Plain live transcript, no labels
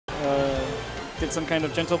did some kind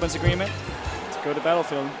of gentleman's agreement to go to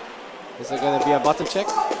Battlefield. Is there going to be a button check?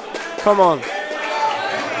 Come on.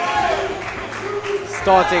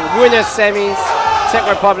 Starting winners semis, Czech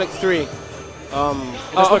Republic 3.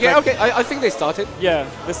 Okay, I think they started. Yeah,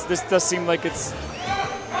 this does seem like it's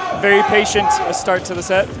very patient a start to the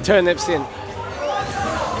set. Turnips in.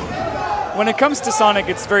 When it comes to Sonic,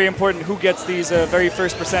 it's very important who gets these very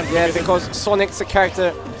first percent. Yeah, because Sonic's a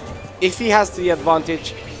character, if he has the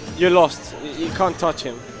advantage, you're lost. You can't touch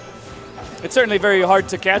him. It's certainly very hard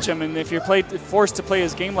to catch him, and if you're forced to play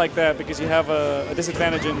his game like that because you have a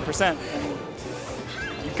disadvantage in percent,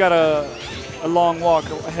 you've got a long walk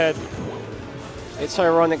ahead. It's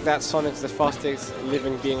ironic that Sonic's the fastest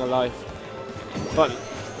living being alive, but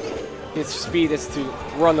his speed is to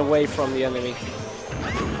run away from the enemy.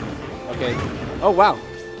 Okay. Oh wow.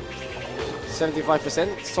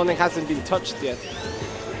 75%. Sonic hasn't been touched yet.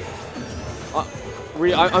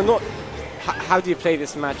 Really, I'm not. How do you play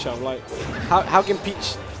this matchup? Like, how can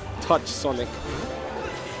Peach touch Sonic?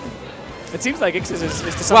 It seems like Ixis is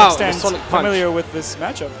to some extent familiar with this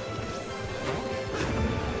matchup.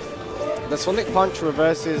 The Sonic Punch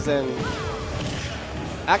reverses and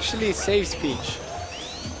actually saves Peach.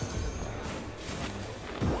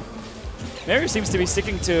 Meru seems to be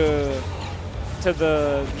sticking to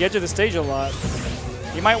the edge of the stage a lot.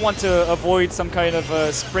 You might want to avoid some kind of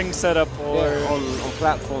a spring setup or on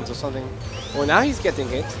platforms or something. Well, now he's getting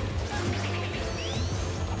hit.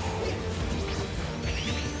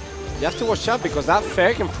 You have to watch out because that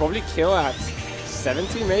fair can probably kill at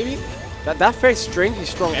 70 maybe. That fair is strangely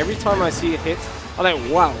strong. Every time I see it hit, I'm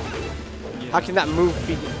like, wow. Yeah. How can that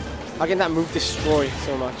move destroy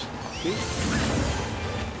so much? See?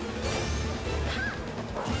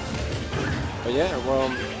 But yeah,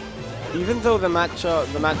 well, even though the match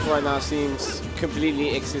right now seems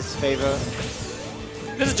completely Ixis' favor.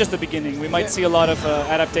 This is just the beginning. We might see a lot of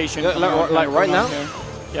adaptation. Yeah, like right now? Here.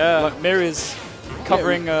 Yeah, like Meru is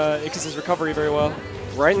covering Ixis' recovery very well.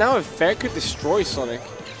 Right now, if Fair could destroy Sonic.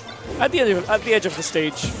 At the edge of the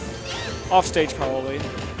stage. Off stage, probably.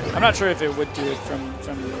 I'm not sure if it would do it from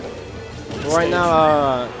right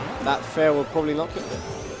now, that Fair will probably not get it.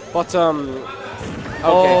 But, okay.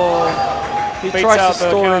 Oh. He tries to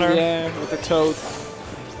store in the air with the Toad.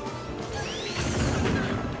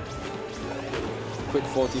 Quick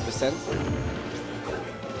 40%.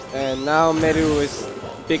 And now Meru is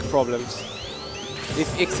big problems. If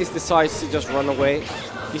Ixis decides to just run away,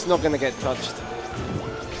 he's not going to get touched.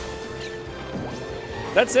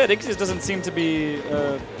 That's it. Ixis doesn't seem to be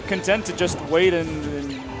content to just wait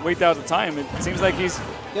and wait out the time. It seems like he's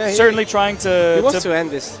certainly trying to... He wants to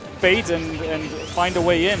end this. Bait and find a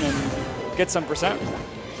way in and get some percent.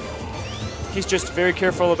 He's just very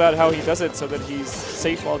careful about how he does it so that he's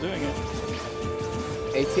safe while doing it.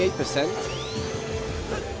 88%?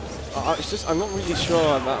 It's just, I'm not really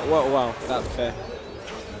sure about, wow, that fair.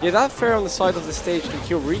 Yeah, that fair on the side of the stage can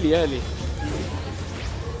kill really early.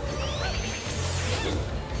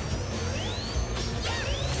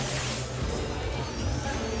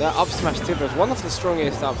 That up smash tipper is one of the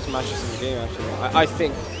strongest up smashes in the game, actually. I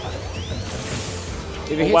think.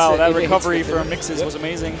 Wow, that recovery from Ixis was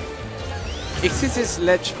amazing. Ixis'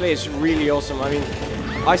 ledge play is really awesome. I mean,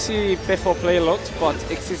 I see P4 play a lot, but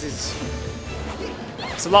Ixis is...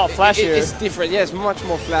 It's a lot flashier. It's different, yeah, it's much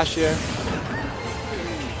more flashier.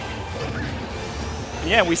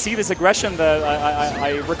 Yeah, we see this aggression that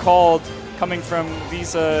I recalled coming from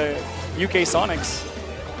these UK Sonics.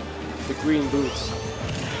 The green boots.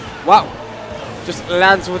 Wow! Just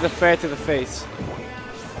lands with a fair to the face.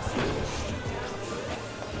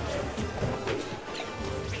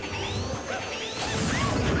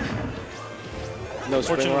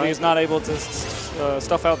 Unfortunately, he's not able to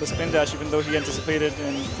stuff out the spin dash, even though he anticipated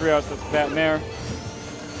and threw out that mare.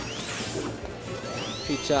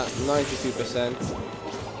 Peach at 92%.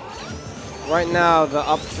 Right now, the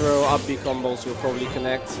up throw, up B combos will probably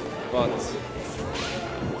connect, but...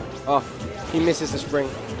 Oh, he misses the spring.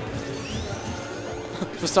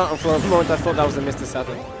 For a moment, I thought that was a Mr.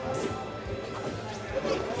 Saturn.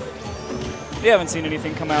 We haven't seen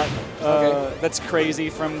anything come out that's crazy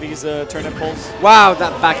from these turnip pulls. Wow,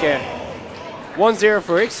 that back air. 1-0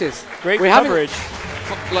 for Ixis. Great coverage.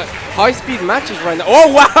 Like high-speed matches right now.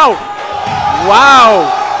 Oh, wow!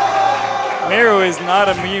 Wow! Meru is not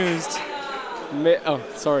amused. Oh,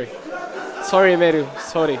 sorry. Sorry, Meru.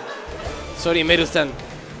 Sorry. Sorry, Meru-san.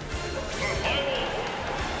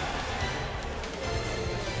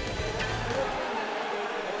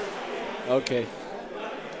 Okay.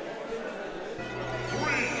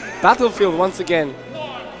 Battlefield once again.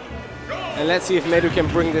 And let's see if Meru can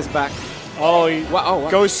bring this back. Oh, he wow.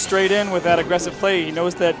 goes straight in with that aggressive play. He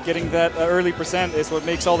knows that getting that early percent is what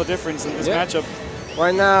makes all the difference in this matchup.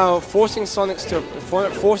 Right now, forcing Sonic to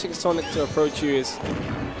approach you is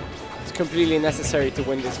completely necessary to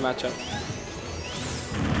win this matchup.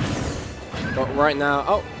 But right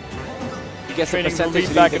now, he gets the percentage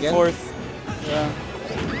lead back again. And forth. Yeah.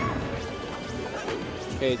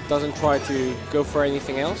 Okay, doesn't try to go for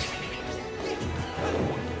anything else.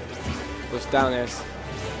 Goes down airs.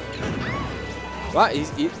 Wow,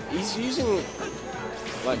 he's using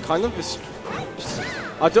like kind of this.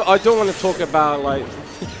 I don't want to talk about like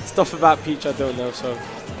stuff about Peach I don't know, so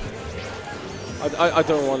I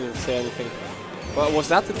don't want to say anything. But was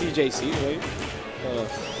that the DJC? Right?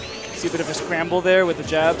 See a bit of a scramble there with the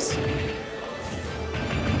jabs.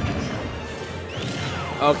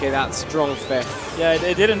 Okay, that's strong fair. Yeah,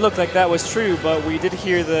 it didn't look like that was true, but we did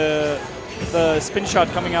hear the spin shot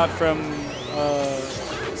coming out from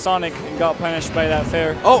Sonic and got punished by that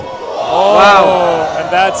fair. Oh! Wow! And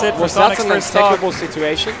that's it for Sonic's first stock. Was that an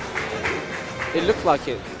untakeable situation? It looked like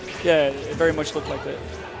it. Yeah, it very much looked like that.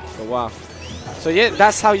 Oh, wow. So yeah,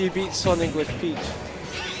 that's how you beat Sonic with Peach.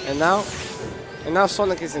 And now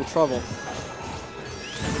Sonic is in trouble.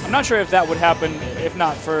 I'm not sure if that would happen if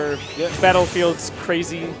not for Battlefield's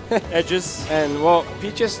crazy edges. And well,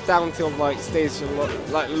 Peach's down tilt like stays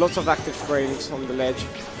like lots of active frames on the ledge.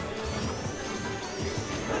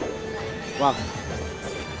 Wow.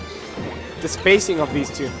 The spacing of these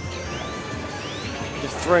two.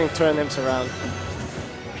 Just throwing turnips around.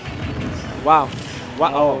 Wow.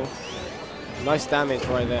 Wow. Oh. Nice damage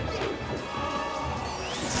right there.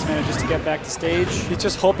 Just manages to get back to stage. He's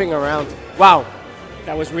just hopping around. Wow.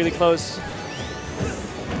 That was really close.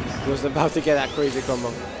 He was about to get that crazy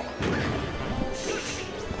combo.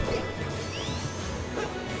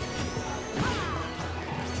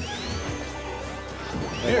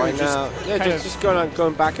 And right now, just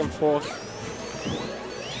going back and forth.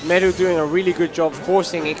 Meru doing a really good job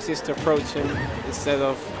forcing Ixis to approach him instead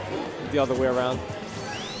of the other way around.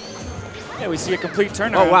 Yeah, we see a complete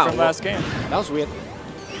turnaround from last game. That was weird.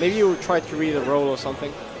 Maybe you tried to read a roll or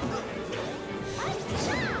something.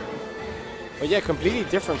 But yeah, completely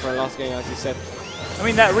different from last game, as you said. I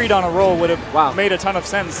mean, that read on a roll would have made a ton of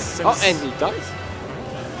sense. Since and he dies.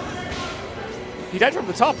 He died from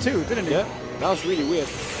the top too, didn't he? Yeah, that was really weird.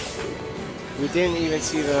 We didn't even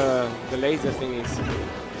see the laser thingies.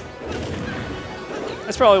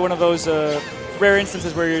 That's probably one of those rare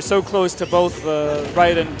instances where you're so close to both the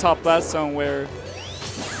right and top blast zone where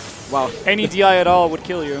any DI at all would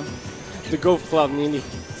kill you. The golf club nearly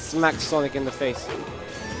smacked Sonic in the face.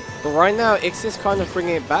 But right now, Ixis kind of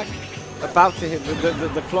bringing it back. About to hit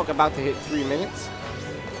the clock about to hit 3 minutes.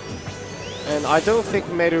 And I don't think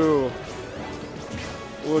Meru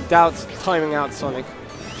will doubt timing out Sonic.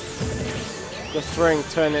 Just throwing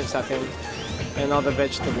turnips at him and other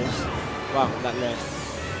vegetables. Wow, that nair.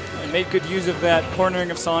 And made good use of that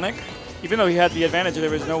cornering of Sonic. Even though he had the advantage,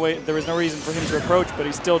 there was no reason for him to approach, but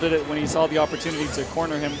he still did it when he saw the opportunity to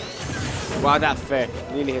corner him. Wow, that's fair.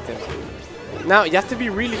 Nearly hit him. Now, you have to be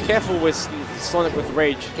really careful with Sonic with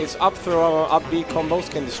Rage. His up throw or up B combos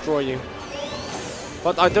can destroy you.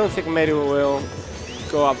 But I don't think Meru will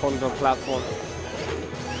go up on the platform.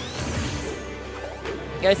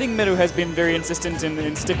 Yeah, I think Meru has been very insistent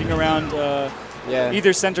in sticking around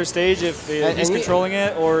either center stage if he's controlling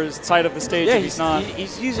it, or side of the stage if he's not.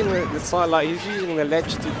 He's using the side, like he's using the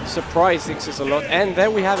ledge to surprise Ixis a lot, and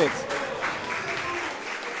there we have it.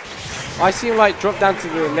 I see him like drop down to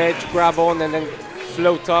the ledge, grab on, and then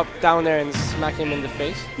float up down there and smack him in the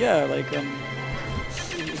face. Yeah, like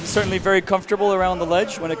he's certainly very comfortable around the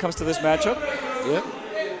ledge when it comes to this matchup. Yep.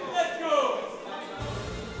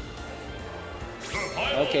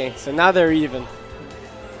 Okay, so now they're even.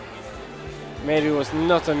 Meru was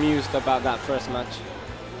not amused about that first match.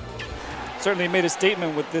 Certainly made a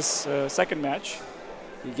statement with this second match.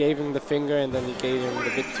 He gave him the finger and then he gave him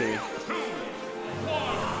the victory.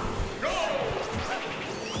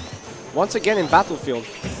 Once again in Battlefield.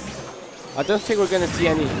 I don't think we're going to see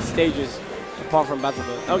any stages apart from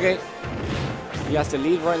Battlefield. Okay. He has the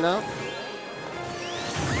lead right now.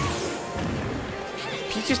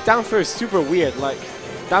 Peach's down throw is super weird. Like,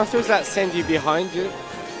 down throws that send you behind you.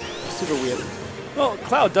 Super weird. Well,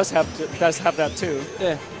 Cloud does have that too.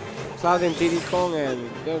 Yeah. Cloud and Diddy Kong and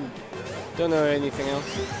don't know anything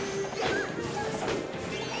else.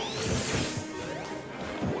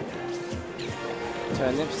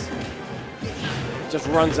 Turnips. Just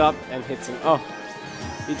runs up and hits him. Oh,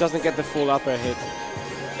 he doesn't get the full upper hit.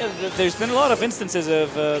 Yeah, there's been a lot of instances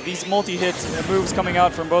of these multi-hit moves coming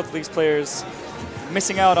out from both of these players,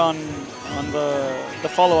 missing out on on the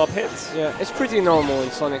follow-up hits. Yeah, it's pretty normal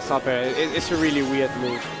in Sonic's up air. It's a really weird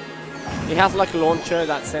move. He has like a launcher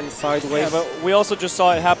that sends sideways. Yeah, but we also just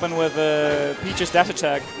saw it happen with Peach's dash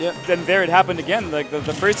attack. Yeah. Then there it happened again. Like the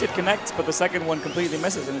first hit connects, but the second one completely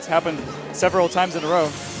misses, and it's happened several times in a row.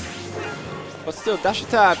 But still, dash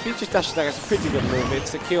attack, Peach's dash attack is a pretty good move.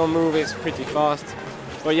 It's a kill move, it's pretty fast.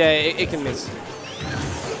 But yeah, it can miss.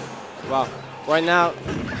 Wow. Right now,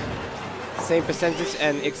 same percentage,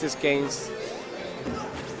 and Ixis gains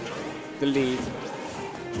the lead.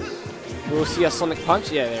 We'll see a Sonic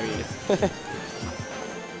Punch. Yeah, there he is.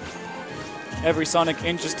 Every Sonic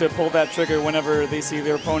inches to pull that trigger whenever they see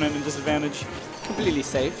their opponent in disadvantage. Completely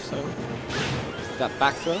safe, so that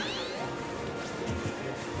back throw.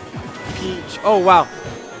 Peach. Oh wow,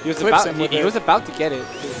 he was about to get it.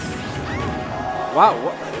 Wow,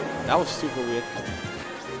 that was super weird.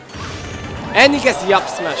 And he gets the up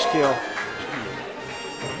smash kill.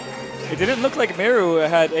 It didn't look like Meru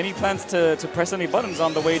had any plans to press any buttons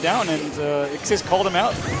on the way down, and Ixis called him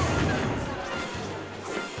out.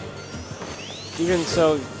 Even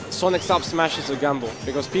so, Sonic's up smash is a gamble,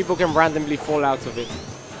 because people can randomly fall out of it.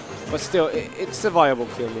 But still, it's a viable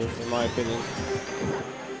kill move, in my opinion.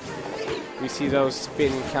 We see those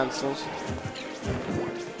spin cancels.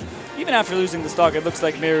 Even after losing the stock, it looks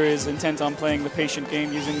like Meru is intent on playing the patient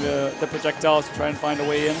game, using the projectiles to try and find a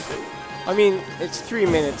way in. I mean, it's 3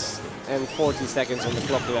 minutes and 40 seconds on the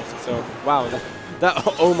clock left, so wow,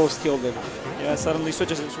 that almost killed him. Yeah, suddenly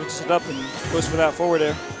switches it up and goes for that forward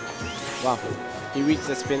air. Wow, he reaches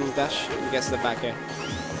the spin dash and gets the back air.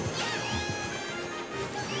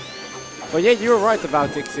 But yeah, you're right about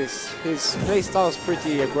Ixis. His playstyle is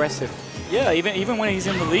pretty aggressive. Yeah, even when he's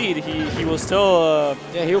in the lead, he will still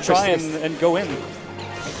he'll try and go in.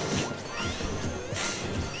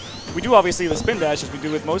 We do obviously the spin dash as we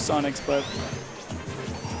do with most Sonics, but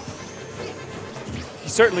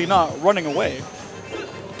he's certainly not running away.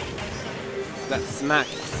 That smack.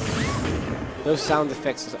 Those sound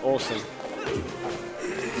effects are awesome.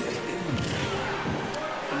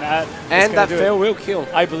 And that fail will kill.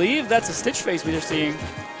 I believe that's a Stitch face we are seeing.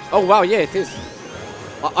 Oh wow, yeah, it is.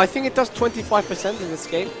 I think it does 25% in this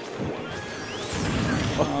game.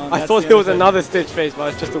 I thought it was another Stitch face,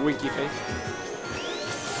 but it's just a winky face.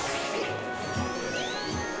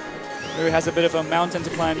 Meru has a bit of a mountain to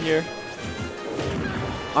climb here.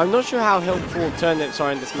 I'm not sure how helpful turnips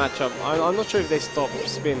are in this matchup. I'm not sure if they stop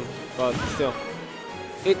spin, but still.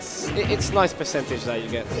 It's nice percentage that you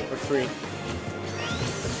get for free.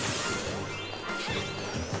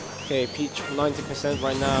 Okay, Peach 90%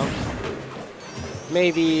 right now.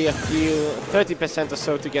 Maybe a few 30% or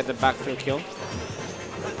so to get the back throw kill.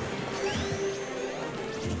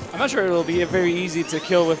 I'm not sure it'll be very easy to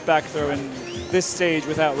kill with back throw in this stage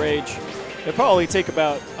without rage. It'll probably take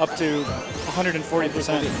about up to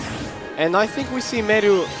 140%. And I think we see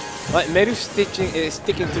Meru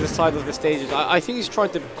sticking to the side of the stages. I think he's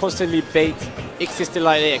trying to constantly bait Ixis to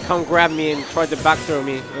like, hey, come grab me and try to back throw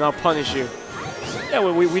me and I'll punish you. Yeah,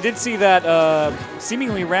 well, we did see that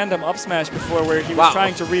seemingly random up smash before where he was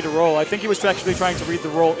trying to read a roll. I think he was actually trying to read the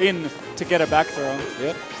roll in to get a back throw.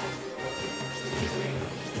 Yep.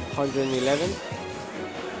 111.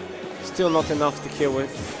 Still not enough to kill with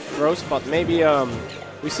throws, but maybe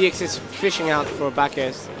we see Ixis fishing out for back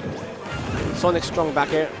airs. Sonic strong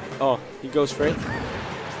back air. Oh, he goes for it.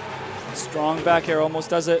 Strong back air almost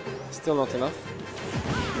does it. Still not enough.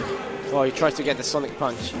 Oh, he tries to get the Sonic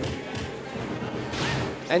punch.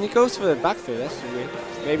 And he goes for the back throw, that's weird.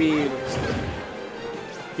 Maybe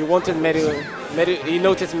he wanted Meru. He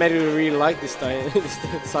noticed Meru really liked this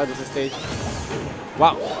side of the stage.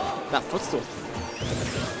 Wow, that footstool.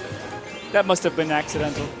 That must have been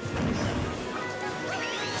accidental.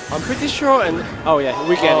 I'm pretty sure, and oh yeah,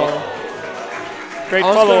 we get it. Great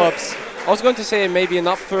follow-ups. I was going to say maybe an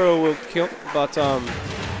up throw will kill, but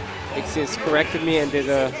Ixis corrected me and did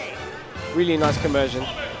a really nice conversion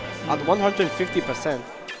at 150%.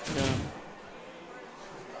 Yeah.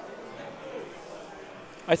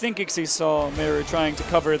 I think Ixis saw Meru trying to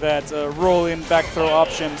cover that roll-in back throw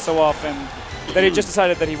option so often that he just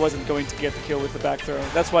decided that he wasn't going to get the kill with the back throw.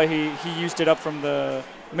 That's why he used it up from the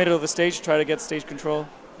middle of the stage to try to get stage control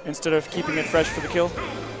instead of keeping it fresh for the kill.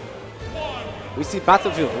 We see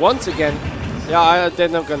Battlefield once again. Yeah, they're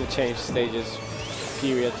not going to change stages,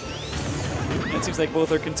 period. It seems like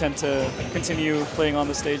both are content to continue playing on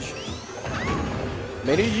the stage.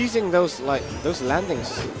 Maybe using those landings,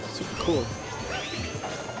 super cool.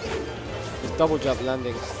 Those double jump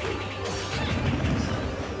landings.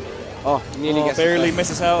 Oh, nearly gets barely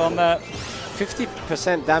misses out on that.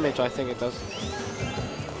 50% damage, I think it does.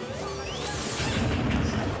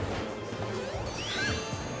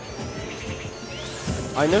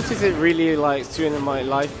 I noticed it really like soon in my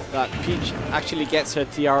life that Peach actually gets her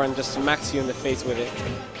TR and just smacks you in the face with it.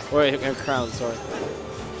 Or her crown, sorry.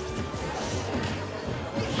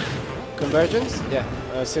 Convergence? Yeah,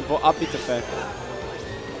 simple upbeat effect.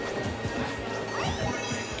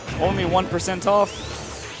 Only 1% off.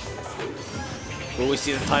 Will we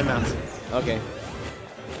see the timeout? Okay.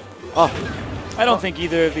 Oh. I don't think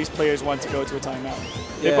either of these players want to go to a timeout.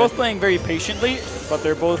 They're both playing very patiently, but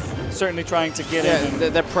they're both certainly trying to get in. Yeah,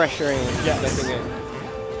 they're pressuring and Yes. getting in.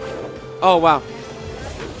 Oh, wow.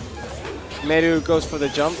 Meru goes for the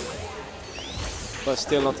jump, but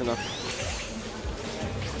still not enough.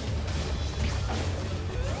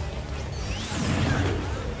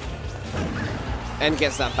 And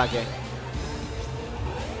gets that back air.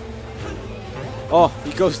 Oh,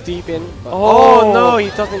 he goes deep in. Oh no, he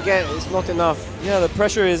doesn't get it. It's not enough. Yeah, the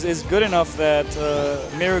pressure is good enough that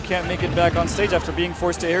Meru can't make it back on stage after being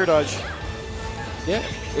forced to air dodge. Yeah,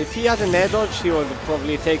 if he had an air dodge, he would have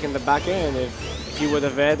probably taken the back air, and if he would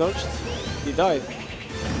have air dodged, he died.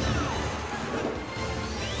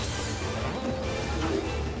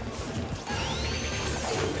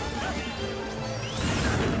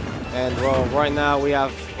 And well, right now we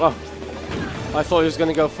have. Well, I thought he was going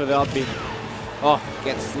to go for the upbeat. Oh,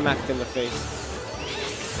 gets smacked in the face.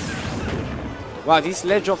 Wow, these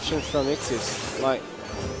ledge options from Ixis. Like,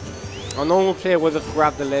 a normal player would have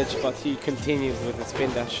grabbed the ledge, but he continued with the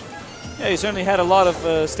spin dash. Yeah, he certainly had a lot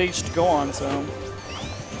of stage to go on, so.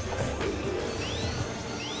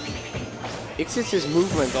 Ixis'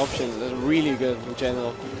 movement options are really good in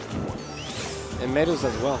general. And Meru's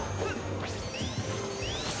as well.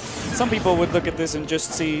 Some people would look at this and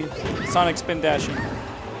just see Sonic spin dashing.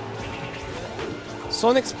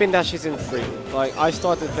 Sonic spin dash isn't free. Like, I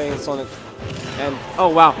started playing Sonic and oh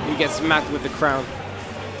wow, he gets smacked with the crown.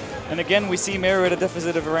 And again, we see Meru at a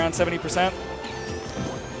deficit of around 70%.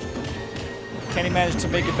 Can he manage to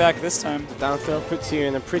make it back this time? The down throw puts you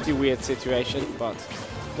in a pretty weird situation, but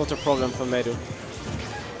not a problem for Meru.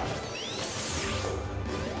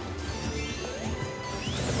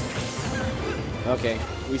 Okay,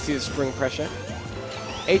 we see the spring pressure.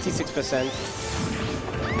 86%.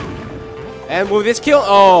 And will this kill?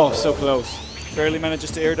 Oh, so close. Barely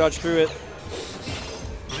manages to air dodge through it.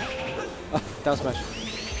 Down smash.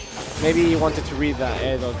 Maybe he wanted to read that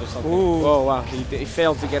air dodge or something. Ooh. Oh wow, he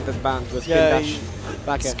failed to get that band with spin dash.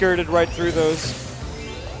 Back air. Skirted right through those.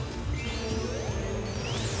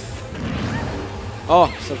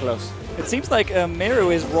 Oh, so close. It seems like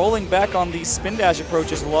Meru is rolling back on these spin dash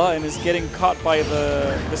approaches a lot and is getting caught by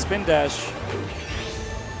the spin dash.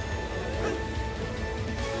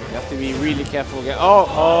 You have to be really careful again.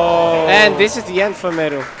 Oh! And this is the end for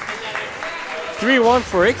Meru. 3-1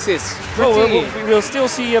 for Ixis. We'll still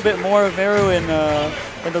see a bit more of Meru in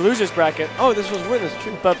the losers bracket. Oh, this was winners,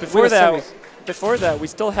 true. But before that, we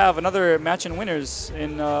still have another match in winners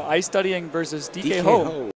in Ice Studying versus DK Ho.